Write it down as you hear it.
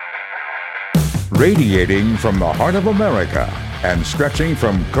Radiating from the heart of America and stretching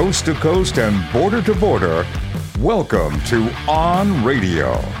from coast to coast and border to border, welcome to On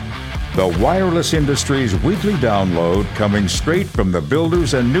Radio, the wireless industry's weekly download coming straight from the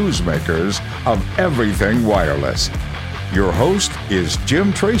builders and newsmakers of everything wireless. Your host is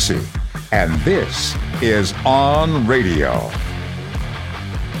Jim Tracy, and this is On Radio.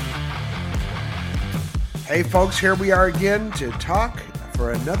 Hey folks, here we are again to talk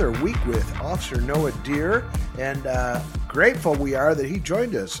for another week with Officer Noah Deere, and grateful we are that he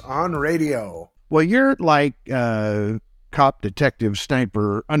joined us on radio. Well, you're like cop, detective,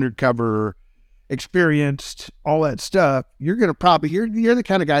 sniper, undercover, experienced, all that stuff. You're gonna you're the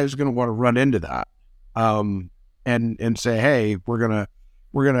kind of guy who's gonna want to run into that, and say, hey, we're gonna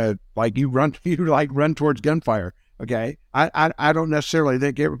like you run towards gunfire. Okay, I don't necessarily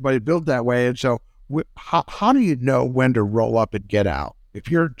think everybody built that way, and so. How do you know when to roll up and get out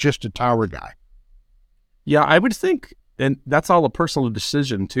if you're just a tower guy? Yeah, I would think, and that's all a personal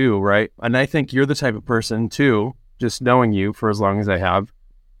decision too, right? And I think you're the type of person too, just knowing you for as long as I have,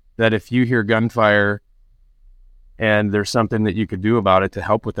 that if you hear gunfire and there's something that you could do about it to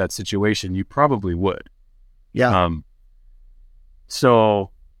help with that situation, you probably would. Yeah.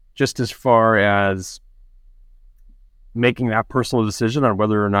 So just as far as making that personal decision on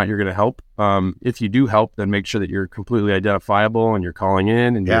whether or not you're going to help. If you do help, then make sure that you're completely identifiable and you're calling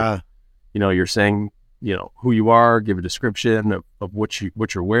in and you're saying, who you are, give a description of what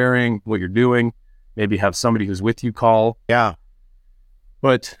you're wearing, what you're doing, maybe have somebody who's with you call. Yeah.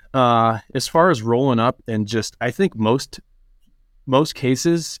 But as far as rolling up and I think most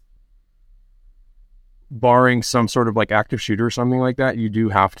cases, barring some sort of like active shooter or something like that, you do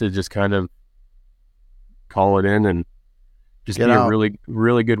have to just kind of call it in and just be a really,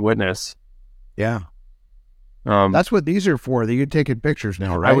 really good witness. Yeah. That's what these are for. That you're taking pictures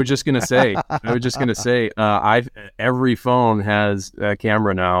now, right? I was just gonna say. Every phone has a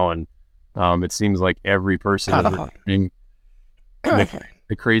camera now, and it seems like every person is recording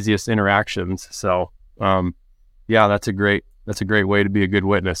the craziest interactions. So, yeah, that's a great way to be a good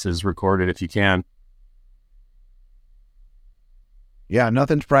witness, is record it if you can. Yeah,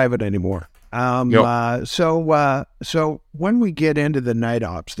 nothing's private anymore. So when we get into the night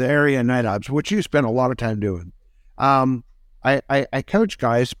ops, the area night ops, which you spend a lot of time doing, I coach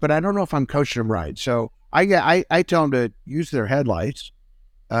guys, but I don't know if I'm coaching them right. So I tell them to use their headlights.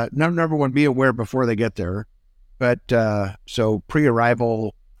 Number one, be aware before they get there. But, so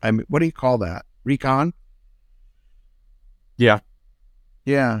pre-arrival, what do you call that? Recon? Yeah.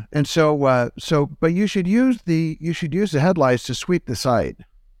 Yeah. And but you should use the headlights to sweep the site.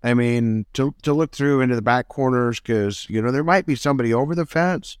 I mean, to look through into the back corners, because, there might be somebody over the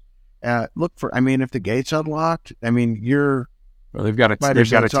fence. If the gate's unlocked, they've got a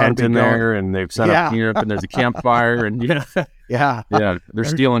tent in there, and they've set up camp, and there's a campfire, and they're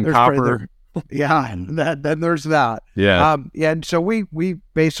stealing copper. And then there's that. Yeah. And so we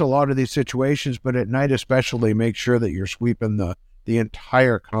base a lot of these situations, but at night especially, make sure that you're sweeping the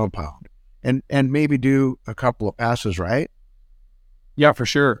entire compound, and maybe do a couple of passes, right? Yeah, for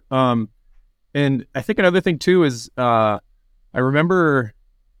sure. And I think another thing too is I remember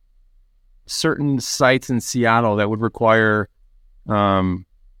certain sites in Seattle that would require, guys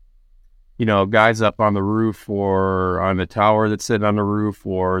up on the roof or on the tower that's sitting on the roof,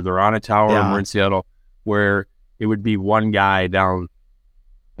 or they're on a tower, and we're in Seattle, where it would be one guy down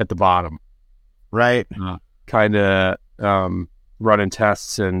at the bottom. Right. Kind of running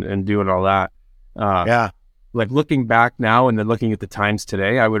tests and doing all that. Like looking back now and then looking at the times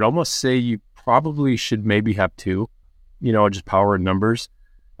today, I would almost say you probably should maybe have two, just power and numbers.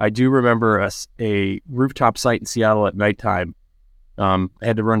 I do remember a rooftop site in Seattle at nighttime. I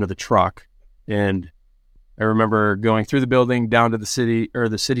had to run to the truck, and I remember going through the building down to the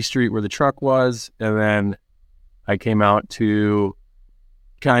city street where the truck was. And then I came out to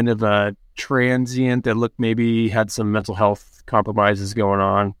kind of a transient that looked maybe had some mental health compromises going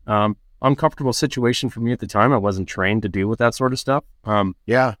on. Uncomfortable situation for me at the time. I wasn't trained to deal with that sort of stuff.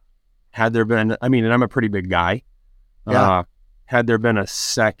 Had there been, and I'm a pretty big guy. Had there been a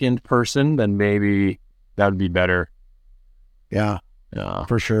second person, then maybe that would be better. Yeah,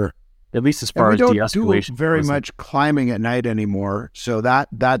 for sure. At least as far as de-escalation. We don't do very much climbing at night anymore, so that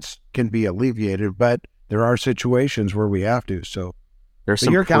can be alleviated. But there are situations where we have to. So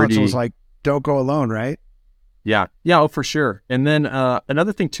your counsel is like, don't go alone, right? Yeah, for sure. And then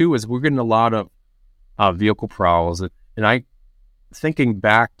another thing too is we're getting a lot of vehicle prowls, and I thinking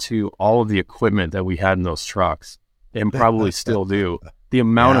back to all of the equipment that we had in those trucks, and probably still do. The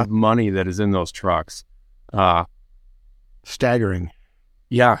amount of money that is in those trucks, staggering.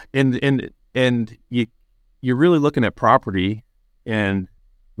 Yeah, and and you're really looking at property and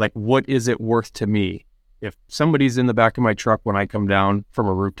like, what is it worth to me? If somebody's in the back of my truck when I come down from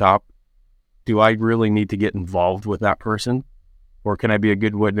a rooftop, do I really need to get involved with that person? Or can I be a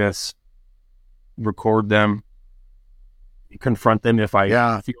good witness, record them, confront them if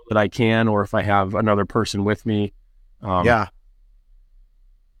I feel that I can, or if I have another person with me?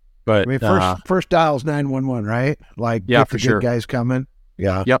 But I mean, first dial's 911, right? Like, yeah, get for the sure. good guys coming.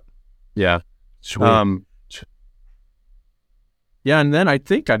 Yeah. Yep. Yeah. Sweet. Yeah, and then I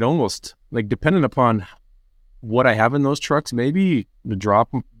think I'd almost, like, depending upon what I have in those trucks, maybe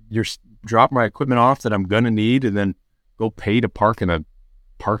drop my equipment off that I'm gonna need, and then go pay to park in a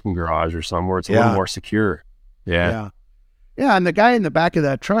parking garage or somewhere. It's a little more secure. Yeah, and the guy in the back of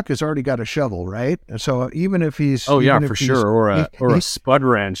that truck has already got a shovel, right? So even if he's for sure, or a spud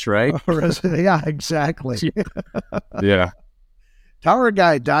wrench, right? Yeah, exactly. Yeah. Tower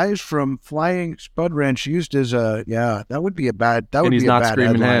guy dies from flying spud wrench used as that would be a bad. That would and he's be a not bad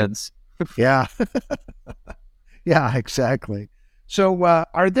screaming headline. heads. Yeah, yeah, exactly. So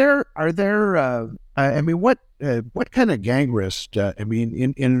are there? I mean, what kind of gang risk? I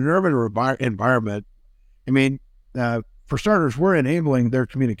mean, in an urban environment, I mean, for starters, we're enabling their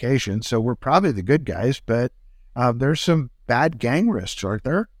communication, so we're probably the good guys. But there's some bad gang risks, aren't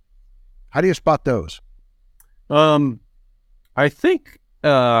there? How do you spot those? I think,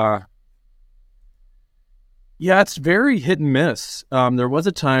 it's very hit and miss. There was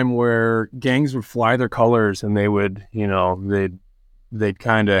a time where gangs would fly their colors, and they would, they'd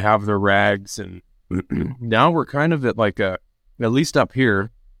kind of have their rags, and now we're kind of at like at least up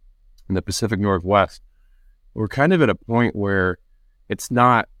here in the Pacific Northwest, we're kind of at a point where it's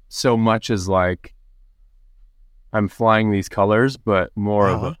not so much as like I'm flying these colors, but more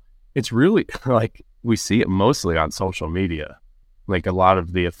of it's really like we see it mostly on social media, like a lot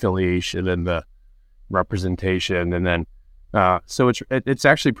of the affiliation and the representation, and then so it's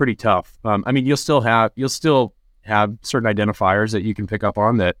actually pretty tough. I mean, you'll still have certain identifiers that you can pick up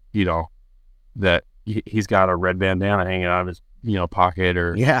on that, that he's got a red bandana hanging out of his pocket,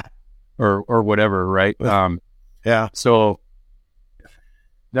 or or whatever, right? So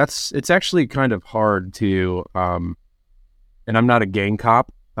it's actually kind of hard to and I'm not a gang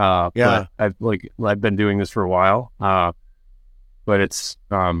cop, but I've been doing this for a while, but it's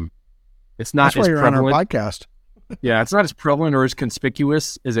not That's as why you're prevalent. on our podcast. Yeah, it's not as prevalent or as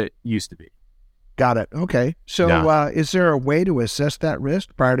conspicuous as it used to be. Got it. Okay. So is there a way to assess that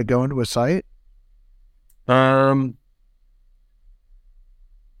risk prior to going to a site?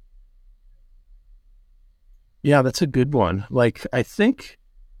 Yeah, that's a good one. Like, I think,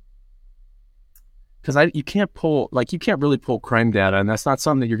 because you can't really pull crime data, and that's not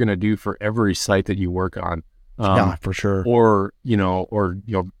something that you're going to do for every site that you work on. Yeah, for sure. Or one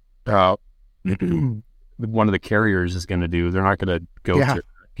of the carriers is going to do. They're not going to go to.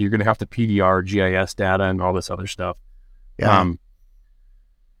 You're going to have to PDR GIS data and all this other stuff. Yeah.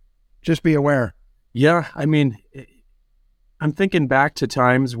 Just be aware. Yeah, I mean, I'm thinking back to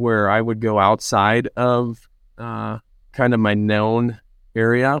times where I would go outside of kind of my known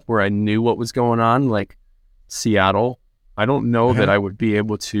area where I knew what was going on, like Seattle. I don't know that I would be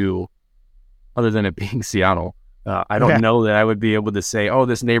able to, other than it being Seattle, I don't know that I would be able to say, oh,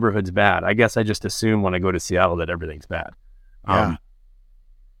 this neighborhood's bad. I guess I just assume when I go to Seattle that everything's bad.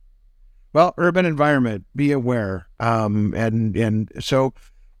 Well, urban environment, be aware. And so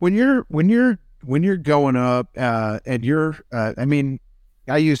when you're going up, and you're, I mean,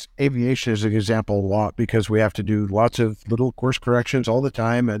 I use aviation as an example a lot because we have to do lots of little course corrections all the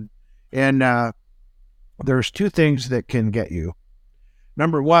time. And there's two things that can get you.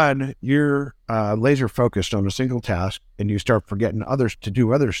 Number one, you're laser focused on a single task, and you start forgetting others to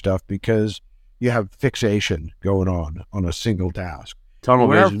do other stuff because you have fixation going on a single task. Tunnel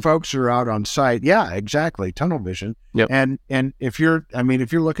vision. Folks are out on site. Yeah, exactly. Tunnel vision. Yep. And if you're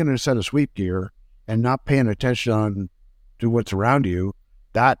looking at a set of sweep gear and not paying attention to what's around you,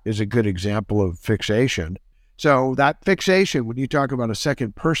 that is a good example of fixation. So that fixation, when you talk about a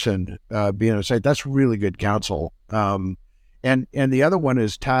second person being on site, that's really good counsel. And the other one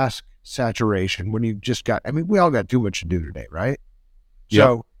is task saturation. When you just we all got too much to do today, right? Yep.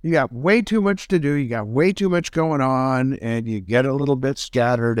 So you got way too much to do. You got way too much going on, and you get a little bit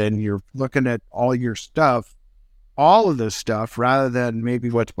scattered, and you're looking at all your stuff, all of this stuff, rather than maybe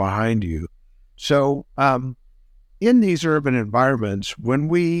what's behind you. So, in these urban environments, when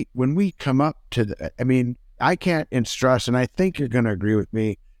we come up to I can't stress, and I think you're going to agree with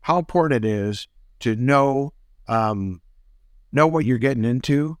me, how important it is to know what you're getting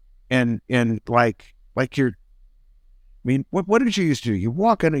into, and like mean, what did you used to do? You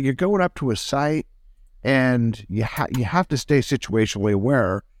walk in, you're going up to a site, and you have to stay situationally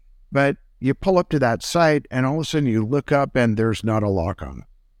aware, but you pull up to that site, and all of a sudden you look up, and there's not a lock on it.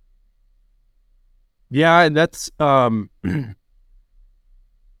 Yeah, and that's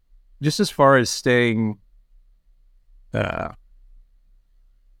just as far as staying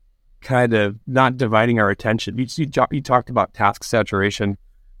kind of not dividing our attention. You talked about task saturation,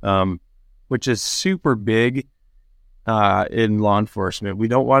 which is super big in law enforcement. We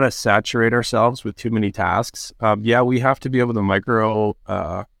don't want to saturate ourselves with too many tasks. Yeah, we have to be able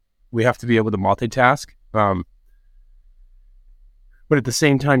to we have to be able to multitask. But at the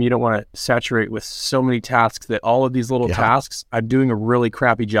same time, you don't want to saturate with so many tasks that all of these little tasks, I'm doing a really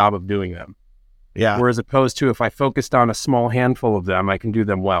crappy job of doing them. Yeah. Whereas opposed to if I focused on a small handful of them, I can do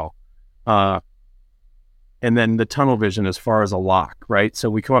them well. And then the tunnel vision as far as a lock, right? So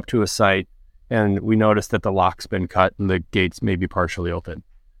we come up to a site and we notice that the lock's been cut and the gates may be partially open.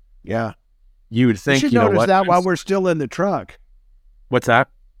 Yeah. You would think, we should notice that while we're still in the truck. What's that?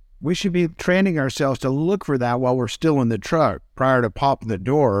 We should be training ourselves to look for that while we're still in the truck prior to popping the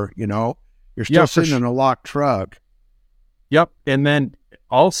door, You're still sitting in a locked truck. Yep. And then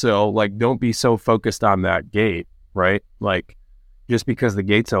also, like, don't be so focused on that gate, right? Like, just because the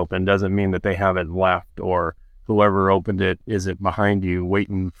gate's open doesn't mean that they haven't left, or whoever opened it isn't behind you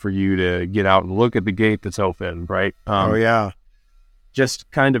waiting for you to get out and look at the gate that's open, right? Just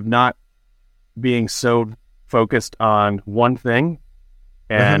kind of not being so focused on one thing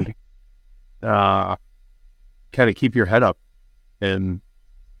and kind of keep your head up and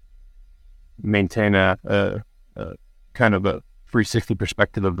maintain a kind of a 360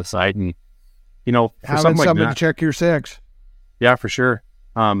 perspective of the site. And, for having something somebody like that, to check your six. Yeah, for sure.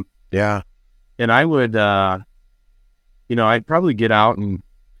 Yeah. And I would, I'd probably get out and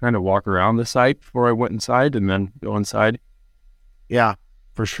kind of walk around the site before I went inside and then go inside. Yeah,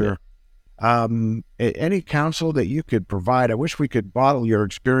 for sure. Any counsel that you could provide? I wish we could bottle your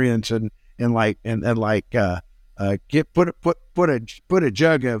experience and put a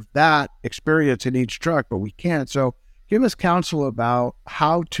jug of that experience in each truck, but we can't. So give us counsel about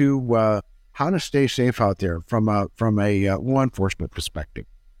how to stay safe out there from a law enforcement perspective.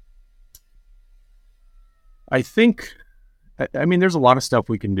 I think, there's a lot of stuff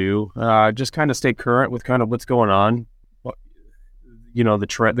we can do. Just kind of stay current with kind of what's going on.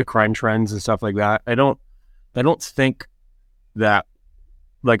 The crime trends and stuff like that. I don't think that,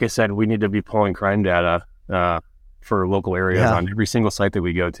 like I said, we need to be pulling crime data for local areas on every single site that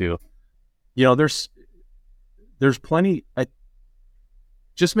we go to. There's plenty.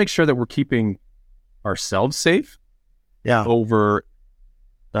 Just make sure that we're keeping ourselves safe. Yeah. Over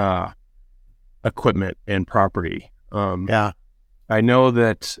equipment and property. I know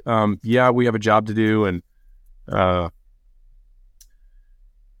that. We have a job to do, and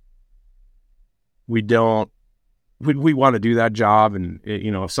we want to do that job, and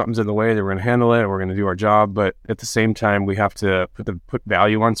if something's in the way, then we're going to handle it and we're going to do our job. But at the same time, we have to put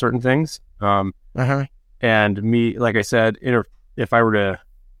value on certain things. And me, like I said, if I were to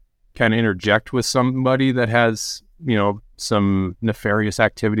kind of interject with somebody that has, some nefarious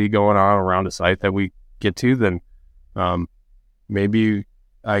activity going on around a site that we get to, then maybe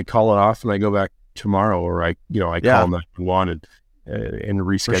I call it off and I go back tomorrow, or I call 911 and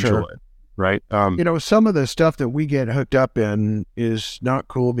reschedule it. Right. Some of the stuff that we get hooked up in is not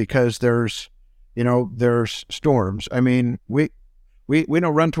cool because there's storms. I mean, we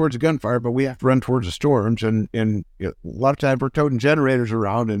don't run towards a gunfire, but we have to run towards the storms. And a lot of times we're toting generators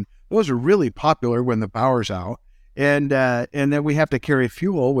around, and those are really popular when the power's out. And then we have to carry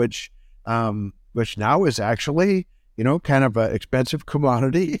fuel, which now is actually, kind of an expensive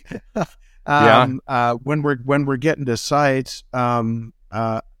commodity. When we're getting to sites,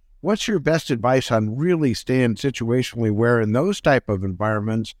 what's your best advice on really staying situationally aware in those type of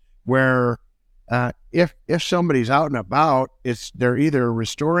environments where if somebody's out and about, they're either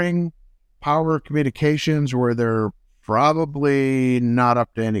restoring power communications or they're probably not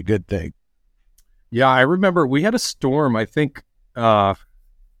up to any good thing? Yeah, I remember we had a storm, I think, like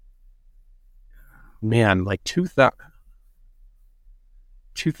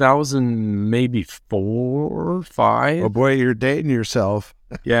 2000, maybe 4 or 5. Oh boy, you're dating yourself.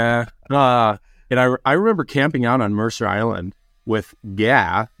 Yeah. And I remember camping out on Mercer Island with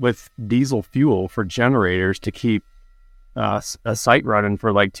diesel fuel for generators to keep a site running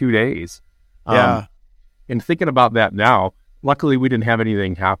for like 2 days. And thinking about that now, luckily we didn't have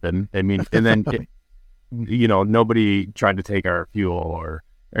anything happen. I mean, and then, nobody tried to take our fuel or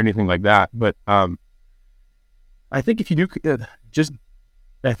anything like that. But I think if you do just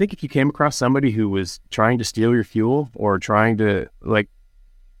I think if you came across somebody who was trying to steal your fuel or trying to, like,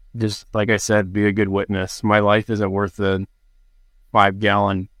 just like I said, be a good witness. My life isn't worth a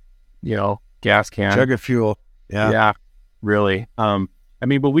 5-gallon, gas can. Jug of fuel. Yeah. Yeah, really. But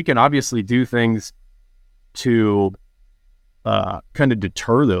we can obviously do things to kind of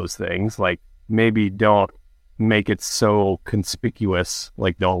deter those things. Like maybe don't make it so conspicuous.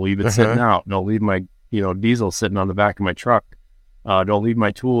 Like don't leave it sitting out. Don't leave my, diesel sitting on the back of my truck. Don't leave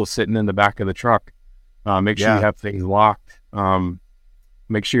my tools sitting in the back of the truck. Make sure you have things locked.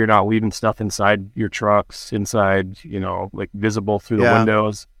 Make sure you're not leaving stuff inside your trucks, inside, like visible through the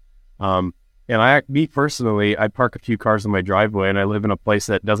windows. And me personally, I park a few cars in my driveway, and I live in a place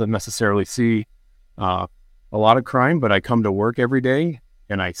that doesn't necessarily see a lot of crime, but I come to work every day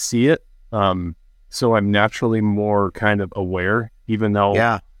and I see it. So I'm naturally more kind of aware, even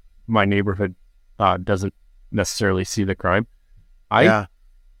though my neighborhood doesn't necessarily see the crime.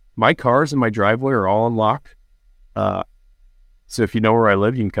 My cars in my driveway are all unlocked. So if you know where I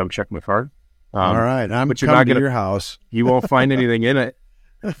live, you can come check my car. All right. I'm coming to your house. You won't find anything in it.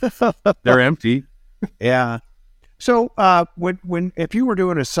 They're empty. Yeah. So if you were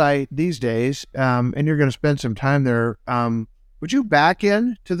doing a site these days and you're going to spend some time there, would you back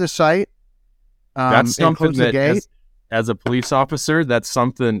in to the site? That's something that as a police officer, that's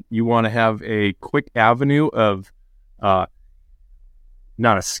something you want to have a quick avenue of not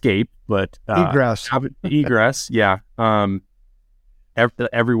escape, but egress. Egress, yeah.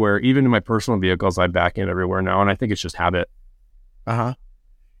 Everywhere, even in my personal vehicles, I back in everywhere now, and I think it's just habit.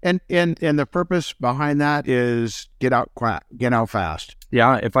 And the purpose behind that is get out fast.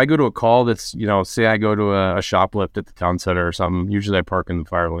 Yeah, if I go to a call that's, say I go to a shoplift at the town center or something, usually I park in the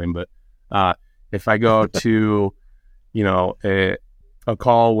fire lane, but if I go to, a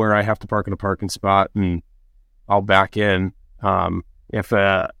call where I have to park in a parking spot, and I'll back in. If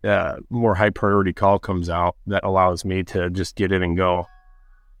a more high priority call comes out, that allows me to just get in and go.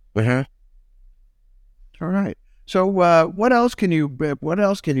 All right. So what else can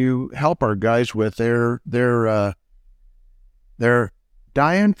you help our guys with? They're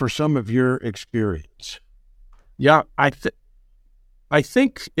dying for some of your experience. Yeah, I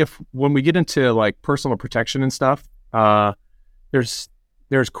think when we get into like personal protection and stuff, there's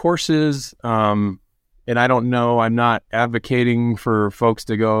courses. And I don't know, I'm not advocating for folks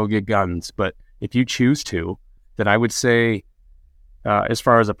to go get guns, but if you choose to, then I would say, as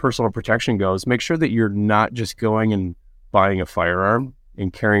far as a personal protection goes, make sure that you're not just going and buying a firearm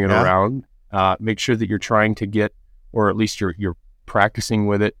and carrying it around. Make sure that you're trying to get, or at least you're practicing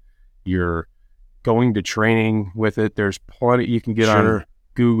with it. You're going to training with it. There's plenty you can get on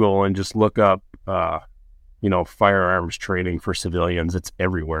Google and just look up, firearms training for civilians. It's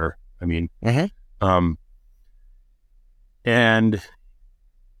everywhere. I mean, and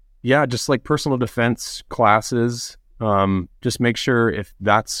yeah, just like personal defense classes, just make sure if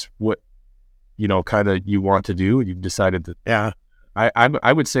that's what, kind of you want to do, you've decided that,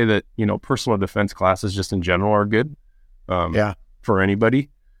 I would say that, personal defense classes just in general are good, for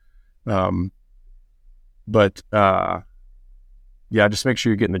anybody. But just make sure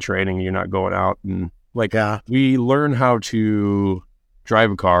you're getting the training and you're not going out and we learn how to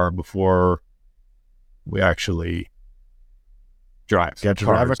drive a car before we actually drive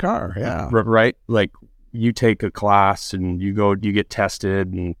a car. Yeah. Right. Like you take a class and you get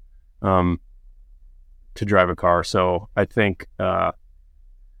tested and, to drive a car. So I think, that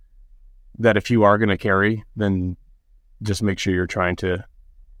if you are going to carry, then just make sure you're trying to,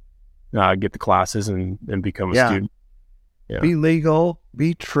 get the classes and become a student. Yeah. Be legal,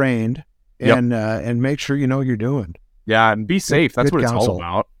 be trained, and make sure you know what you're doing. Yeah. And be safe. That's what it's all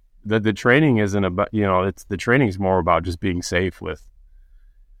about. The training isn't about, the training is more about just being safe with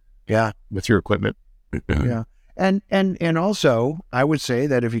your equipment. Yeah. And also I would say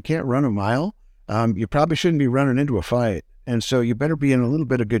that if you can't run a mile, you probably shouldn't be running into a fight. And so you better be in a little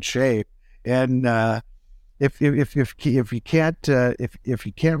bit of good shape. And, if you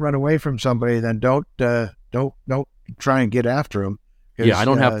can't run away from somebody, then don't try and get after them. Yeah. I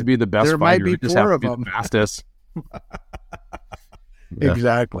don't have to be the best there fighter. Might be just four have of to be them. the fastest. Yeah.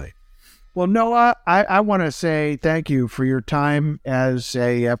 Exactly. Well, Noah, I want to say thank you for your time as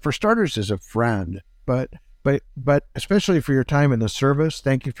for starters, as a friend, but especially for your time in the service.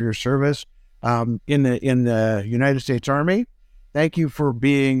 Thank you for your service in the United States Army. Thank you for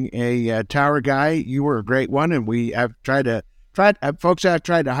being a tower guy. You were a great one, and we have folks have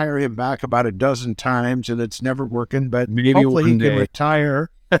tried to hire him back about a dozen times, and it's never working. But maybe hopefully he can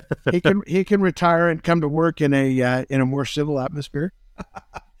retire. he can retire and come to work in a more civil atmosphere.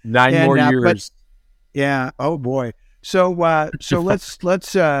 9 more years. Oh boy. So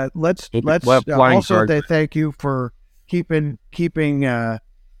let's also thank you for keeping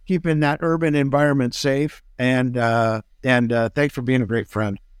that urban environment safe, and thanks for being a great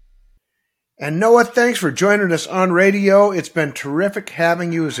friend. And Noah, thanks for joining us on radio. It's been terrific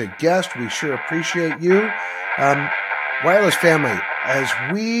having you as a guest. We sure appreciate you. Wireless family, as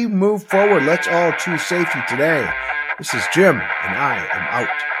we move forward, let's all choose safety today. This is Jim, and I am out.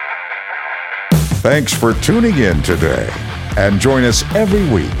 Thanks for tuning in today, and join us every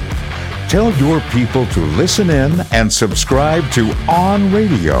week. Tell your people to listen in and subscribe to On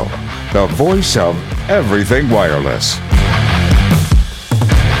Radio, the voice of everything wireless.